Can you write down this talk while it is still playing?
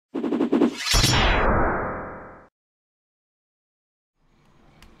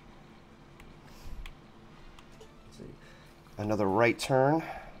Another right turn.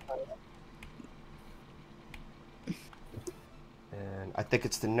 And I think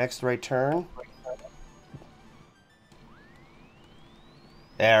it's the next right turn.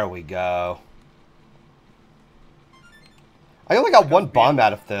 There we go. I only got one bomb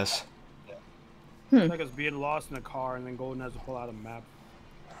out of this. It's like us being lost in a car and then Golden has to pull out a map.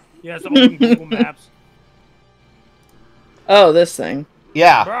 Yeah, it's open Google Maps. Oh, this thing.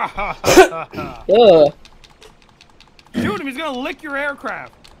 Yeah. Ugh. Shoot him, he's gonna lick your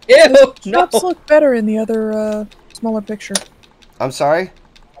aircraft. Ew, no. Chops look better in the other, smaller picture. I'm sorry?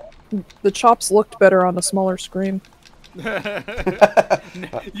 The chops looked better on the smaller screen. You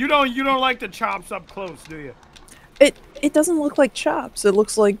don't like the chops up close, do you? It doesn't look like chops. It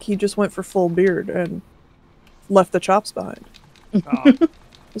looks like he just went for full beard and left the chops behind. Oh.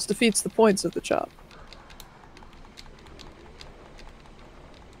 This defeats the points of the chop.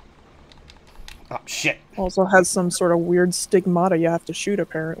 Oh, shit. Also has some sort of weird stigmata you have to shoot,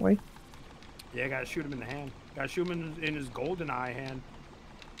 apparently. Yeah, gotta shoot him in the hand. Gotta shoot him in his golden eye hand.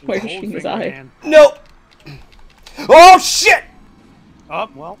 Why are you shooting his eye? Hand. Nope. Oh, shit! Oh,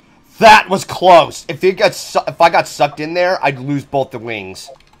 well. That was close. If I got sucked in there, I'd lose both the wings.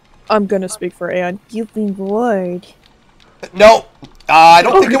 I'm gonna speak for Aeon. You've been bored. Nope. I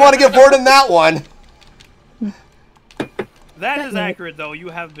don't think you want to get bored in that one. That is accurate, though. You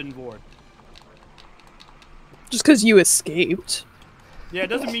have been bored. Just because you escaped. Yeah, it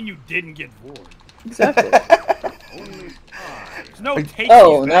doesn't mean you didn't get bored. Exactly. There's no tasty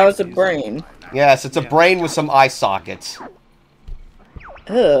Oh, now it's a vaccines. brain. Yes, it's a brain with some eye sockets.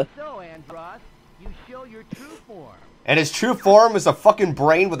 Ugh. So, Andross, you show your true form. And his true form is a fucking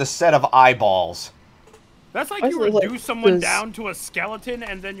brain with a set of eyeballs. That's like I you feel like reduce someone this- down to a skeleton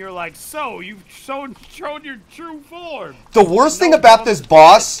and then you're like, so, you've shown your true form. The worst thing No about problem. this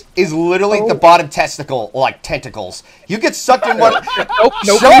boss is literally the bottom testicle, like tentacles. You get sucked in one. Nope.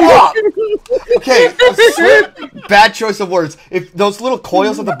 Shut up! Okay, bad choice of words. If those little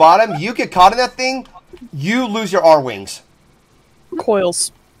coils at the bottom, you get caught in that thing, you lose your R wings.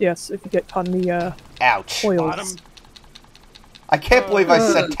 Coils. Yes, if you get caught in the, Ouch. coils. Bottom. I can't believe I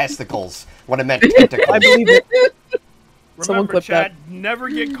said testicles when I meant tentacles. I believe it. Someone Remember, clip Chad, that. never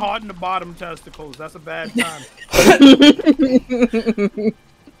get caught in the bottom testicles. That's a bad time.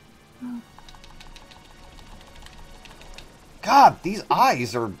 God, these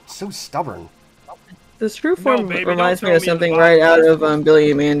eyes are so stubborn. This true form baby, reminds don't me of throw me in something the right bottom out of Billy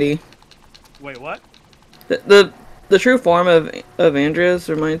and Mandy. Wait, what? The true form of Andross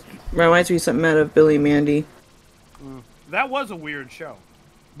reminds me of something out of Billy and Mandy. That was a weird show.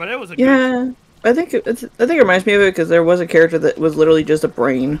 But it was a good show. Yeah, I think it reminds me of it because there was a character that was literally just a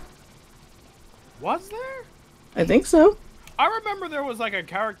brain. Was there? I think so. I remember there was like a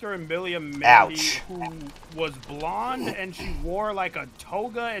character in Billy and Mandy Ouch. who was blonde and she wore like a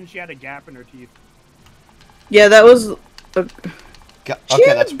toga and she had a gap in her teeth. Yeah, that was. Okay, She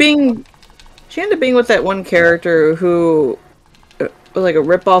ended that's up being with that one character who was like a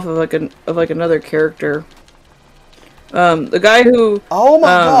ripoff of another character. The guy who. Oh my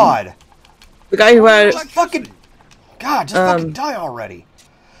god! The guy who had. Just fucking. God, just fucking die already.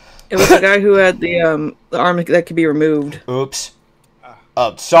 It was the guy who had the arm that could be removed. Oops.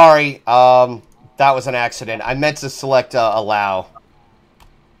 Oh, sorry. That was an accident. I meant to select allow.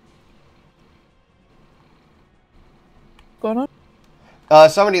 Going on?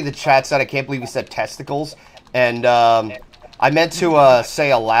 Somebody in the chat said, I can't believe you said testicles. And I meant to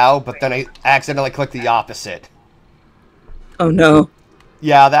say allow, but then I accidentally clicked the opposite. Oh no.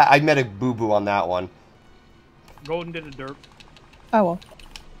 Yeah, I made a boo-boo on that one. Golden did a derp. Oh well.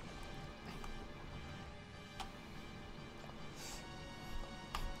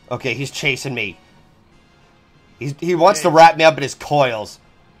 Okay, he's chasing me. He wants to wrap me up in his coils.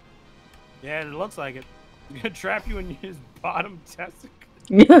 Yeah, it looks like it. He's gonna trap you in his bottom testicle.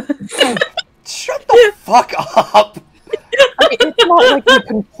 Shut the fuck up! It's not like you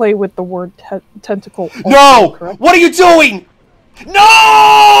can play with the word tentacle. Also, No! correct? What are you doing? No!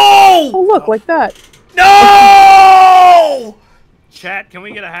 Oh, look, like that. No! Chat, can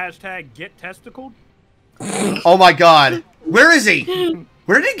we get a hashtag get testicled? Oh my god. Where is he?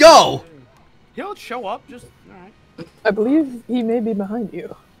 Where did he go? He'll show up, just alright. I believe he may be behind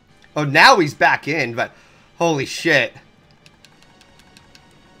you. Oh, now he's back in, but holy shit.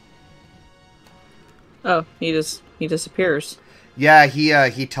 Oh, he disappears. Yeah,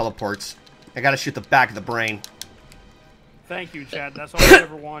 he teleports. I gotta shoot the back of the brain. Thank you, Chad. That's all I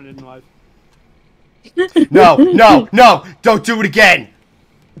ever wanted in life. No, no, no! Don't do it again!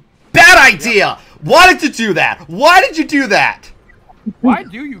 Bad idea! Why did you do that? Why did you do that? Why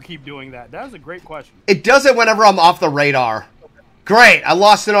do you keep doing that? That is a great question. It does it whenever I'm off the radar. Great, I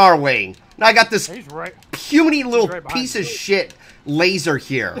lost an R-wing. Now I got this He's right. puny little right behind piece you. of shit laser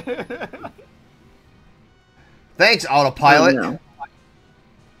here. Thanks, autopilot. Oh, no.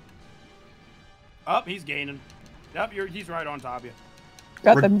 Up, he's gaining. Yep, he's right on top of you.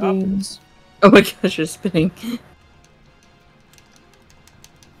 Got We're- them games. Oh my gosh, you're spinning.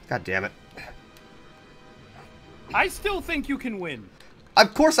 God damn it. I still think you can win.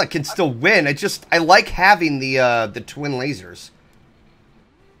 Of course I can still win. I like having the twin lasers.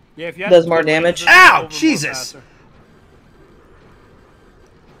 Yeah, if you had Does to more put damage? lasers Ow, over more Jesus. faster.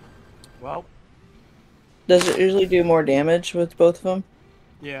 Well, Does it usually do more damage with both of them?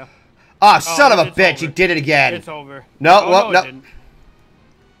 yeah. Ah, son of a it's bitch, over. you did it again. It's over. No, Oh, well, it no. didn't.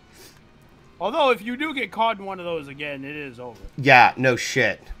 Although, if you do get caught in one of those again, it is over. Yeah, no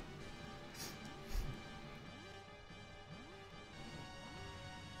shit.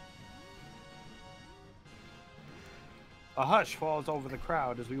 A hush falls over the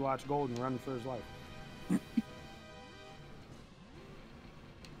crowd as we watch Golden run for his life.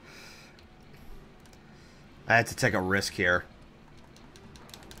 I had to take a risk here.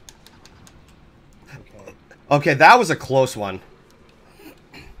 Okay. Okay, that was a close one.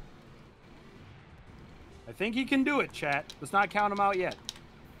 I think he can do it, chat. Let's not count him out yet.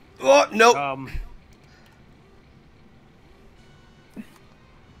 Oh, nope.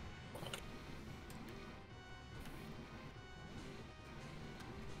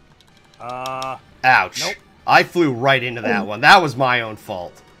 Ouch. Nope. I flew right into that one. That was my own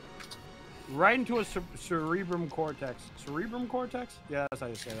fault. Right into a cerebrum cortex. Cerebrum cortex? Yeah, that's how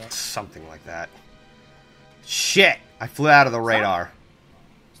you say that. Something like that. Shit. I flew out of the radar.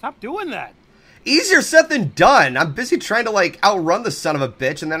 Stop doing that. Easier said than done. I'm busy trying to, like, outrun the son of a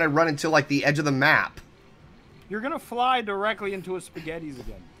bitch, and then I run into, like, the edge of the map. You're gonna fly directly into a spaghettis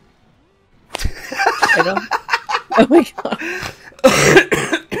again. I don't. Oh my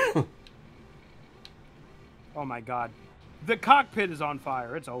god. Oh my god. The cockpit is on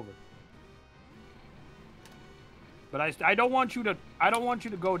fire. It's over. But I don't want you to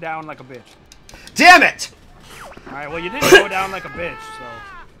go down like a bitch. Damn it! Alright, well you didn't go down like a bitch,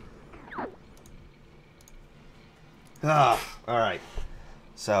 so Alright.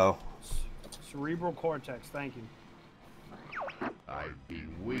 So, cerebral cortex, thank you. I've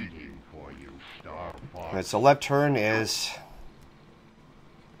been waiting for you, Star Fox. alright, so left turn is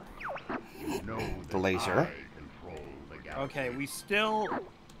You know the that laser. I control the galaxy. Okay, we still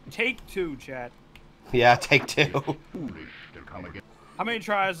take 2, chat. Yeah, take 2. Foolish to come again. How many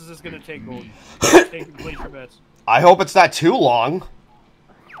tries is this gonna take, Golden? Take place your bets. I hope it's not too long.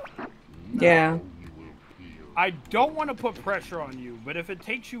 Yeah. You will feel I don't want to put pressure on you, but if it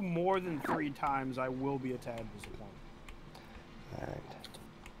takes you more than 3 times, I will be a tad disappointed. Alright.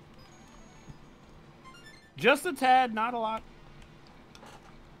 Just a tad, not a lot.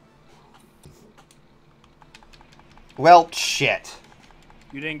 Well, shit.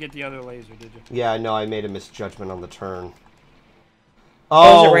 You didn't get the other laser, did you? Yeah, I know I made a misjudgment on the turn.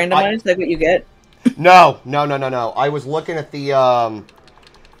 Oh, is it randomized? Like what you get? No. I was looking at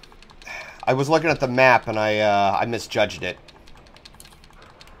the map and I misjudged it.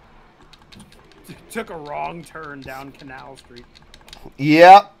 Took a wrong turn down Canal Street.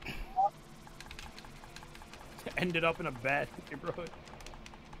 Yep. Ended up in a bad neighborhood.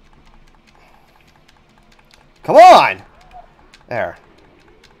 Come on. There.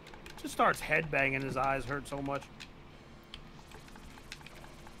 Just starts headbanging, his eyes hurt so much.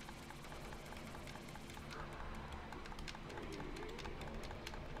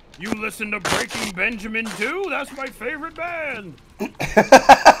 You listen to Breaking Benjamin too? That's my favorite band.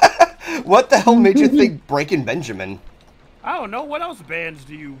 What the hell made you think Breaking Benjamin? I don't know. What else bands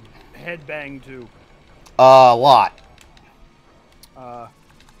do you headbang to? A lot.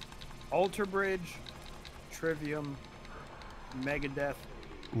 Alter Bridge, Trivium, Megadeth.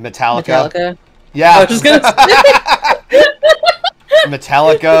 Metallica. I Yeah. was just gonna say.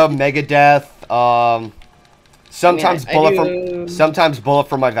 Metallica, Megadeth. Sometimes I mean, I Bullet do- sometimes Bullet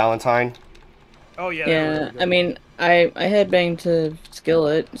for My Valentine. Oh yeah. they're really Yeah, good. I mean, I headbanged to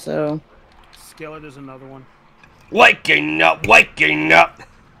Skillet, so. Skillet is another one. Waking up, waking up.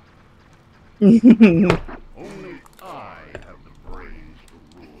 only I have the brains to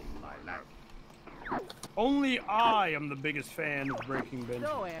rule my life. Only I am the biggest fan of Breaking Benjamin.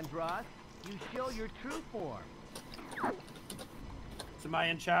 So, Andross, you show your true form. Somebody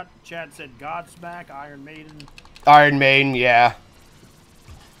in chat said Godsmack, Iron Maiden. Iron Maiden, yeah.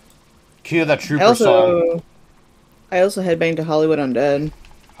 Cue the Trooper song. I also headbanged to Hollywood Undead.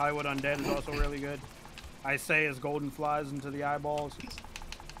 Hollywood Undead is also really good. I say as Golden flies into the eyeballs.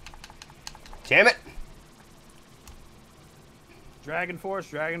 Damn it. Dragon Force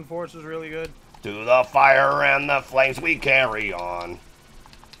is really good. To the fire and the flames we carry on.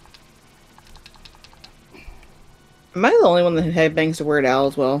 Am I the only one that headbangs to Weird Al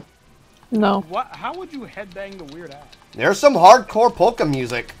as well? No. What? How would you headbang the Weird Al? There's some hardcore polka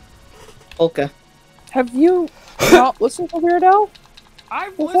music. Polka. Have you not listened to Weird Al?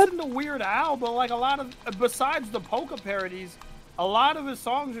 I've What? listened to Weird Al, but like a lot of, besides the polka parodies, a lot of his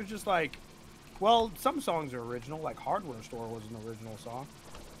songs are just like, well, some songs are original, like Hardware Store was an original song.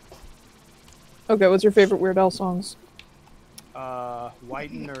 Okay, what's your favorite Weird Al songs? White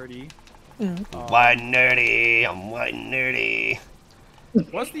and Nerdy. White and nerdy, I'm white and nerdy.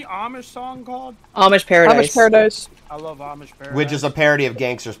 What's the Amish song called? Amish Paradise. Amish Paradise. I love Amish Paradise. Which is a parody of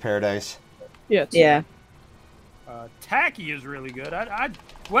Gangster's Paradise. Yes. Yeah. Tacky is really good.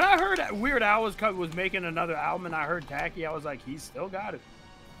 When I heard Weird Al was making another album and I heard Tacky, I was like, he's still got it.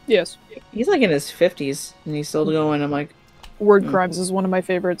 Yes. He's like in his 50s and he's still going. I'm like, Word Crimes is one of my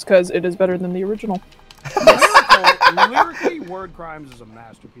favorites because it is better than the original. Lyrically, Word Crimes is a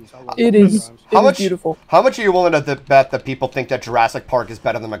masterpiece. I love It Word is. Crimes. It is beautiful. How much are you willing to bet that people think that Jurassic Park is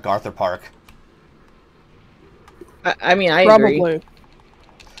better than MacArthur Park? I mean, I agree. Probably.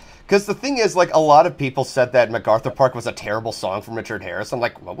 Because the thing is, like, a lot of people said that MacArthur Park was a terrible song from Richard Harris. I'm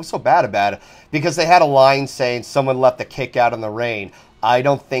like, what was so bad about it? Because they had a line saying, someone left the kick out in the rain. I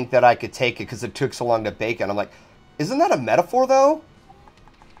don't think that I could take it because it took so long to bake it. I'm like, isn't that a metaphor, though?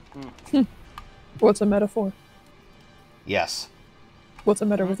 What's a metaphor? Yes. What's the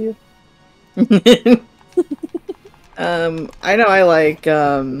matter with you? I know I like,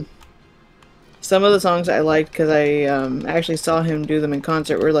 some of the songs I liked because I, actually saw him do them in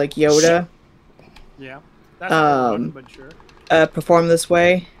concert were like Yoda. Yeah. That's one, but sure. Perform This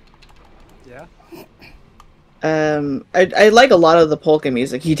Way. Yeah. I like a lot of the polka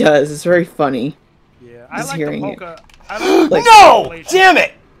music he does. It's very funny. Yeah. I Just like the hearing it. polka. I like No! Damn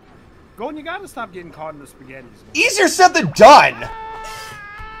it! Golden, you gotta stop getting caught in the spaghettis. Easier said than done!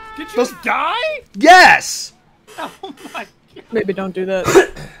 Did you die? Yes! Oh my god. Maybe don't do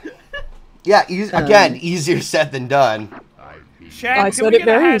that. Yeah, again, easier said than done. Chad, I can said we it get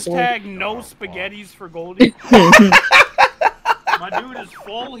a very hashtag no spaghettis for Goldie? My dude is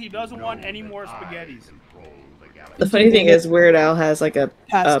full. He doesn't want any more spaghettis. The funny thing is, Weird Al has like a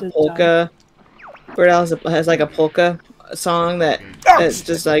polka. Weird Al has like a polka song that's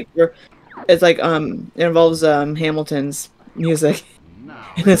just like it's like it involves Hamilton's music,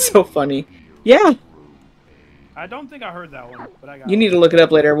 and it's so funny. Yeah, I don't think I heard that one, but I got you need to look it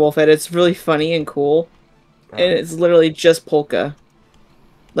up later, Wolfhead. It's really funny and cool, and it's literally just polka,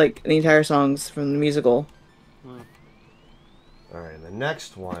 like the entire songs from the musical. All right, the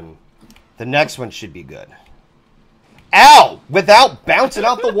next one should be good. Ow! Without bouncing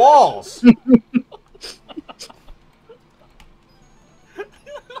out the walls.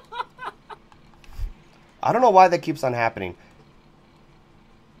 I don't know why that keeps on happening.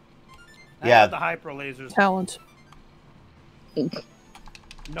 Yeah. The hyper lasers. Talent. No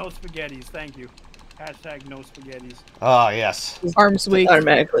spaghettis, thank you. Hashtag no spaghettis. Oh, yes. Arms weak.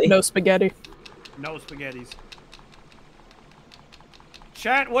 Automatically. No spaghetti. No spaghettis.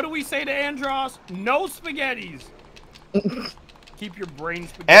 Chat, what do we say to Andross? No spaghettis. Keep your brain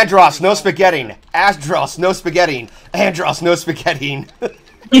spaghetti. Andross, no spaghetting. Andross, no spaghetting. Andross, no spaghetting. What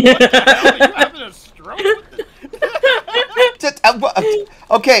the hell? Are you having a stroke?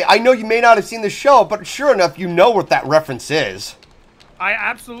 Okay, I know you may not have seen the show, but sure enough, you know what that reference is. I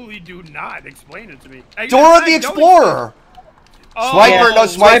absolutely do not. Explain it to me. Dora the Explorer. Oh, Swiper, no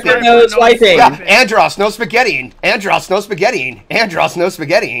swiping. Swiper, no swiping. Yeah, Andross, no spaghetting. Andross, no spaghetting. Andross, no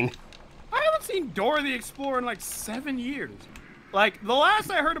spaghetting. I haven't seen Dora the Explorer in like 7 years. Like, the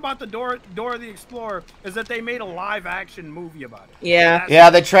last I heard about the Dora the Explorer is that they made a live-action movie about it. Yeah. Yeah,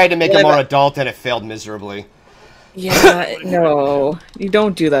 they tried to make it more adult, and it failed miserably. Yeah, no. You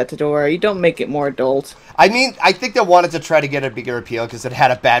don't do that to Dora. You don't make it more adult. I mean, I think they wanted to try to get a bigger appeal because it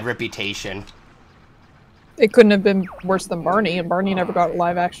had a bad reputation. It couldn't have been worse than Barney, and Barney never got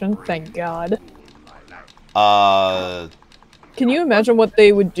live action. Thank God. Can you imagine what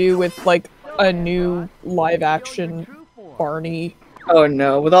they would do with, like, a new live action Barney? Oh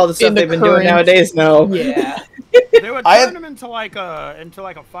no, with all the stuff In the they've been doing current- nowadays, no. Yeah. They would turn him into like a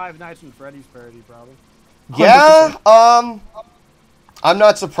Five Nights at Freddy's parody, probably. Yeah, I'm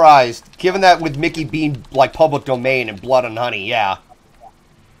not surprised, given that with Mickey being, like, public domain and Blood and Honey, yeah.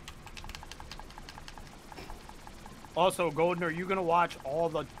 Also, Golden, are you gonna watch all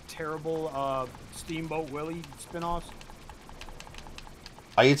the terrible Steamboat Willie spin-offs?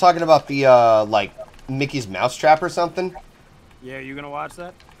 Are you talking about the, like, Mickey's Mousetrap or something. Yeah, you gonna watch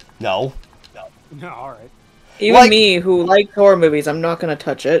that? No. No, all right. Even me, who likes horror movies, I'm not gonna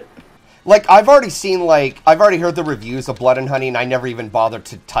touch it. Like, I've already heard the reviews of Blood and Honey, and I never even bothered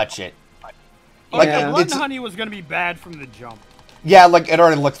to touch it. Like, Blood and Honey was gonna be bad from the jump. Yeah, like, it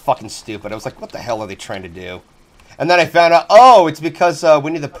already looked fucking stupid. I was like, what the hell are they trying to do? And then I found out, oh, it's because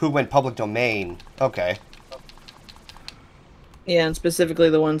Winnie the Pooh went public domain. Okay. Yeah, and specifically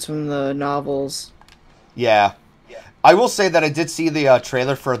the ones from the novels. Yeah. I will say that I did see the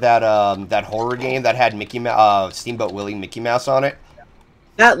trailer for that that horror game that had Steamboat Willie Mickey Mouse on it.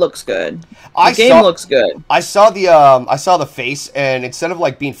 That looks good. The game looks good. I saw the face, and instead of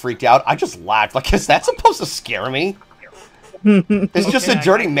like being freaked out, I just laughed. Like, is that supposed to scare me? It's just a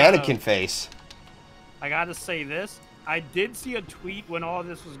dirty mannequin face. I gotta say this. I did see a tweet when all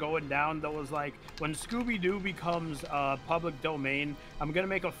this was going down that was like, when Scooby-Doo becomes public domain, I'm gonna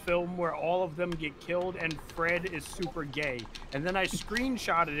make a film where all of them get killed and Fred is super gay. And then I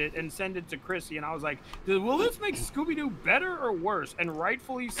screenshotted it and sent it to Chrissy, and I was like, will this make Scooby-Doo better or worse? And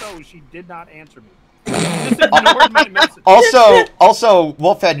rightfully so, she did not answer me. Just ignored my message. Also,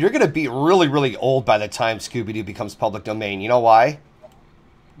 Wolfhead, you're gonna be really, really old by the time Scooby-Doo becomes public domain. You know why?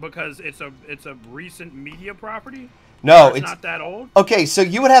 Because it's a recent media property? No, it's not that old. Okay, so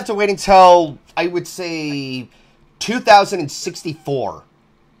you would have to wait until, I would say, 2064,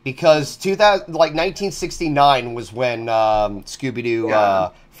 because 1969 was when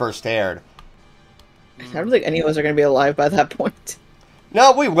Scooby-Doo first aired. I don't think any of us are going to be alive by that point.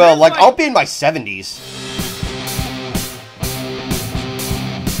 No, we will. Like, I'll be in my 70s.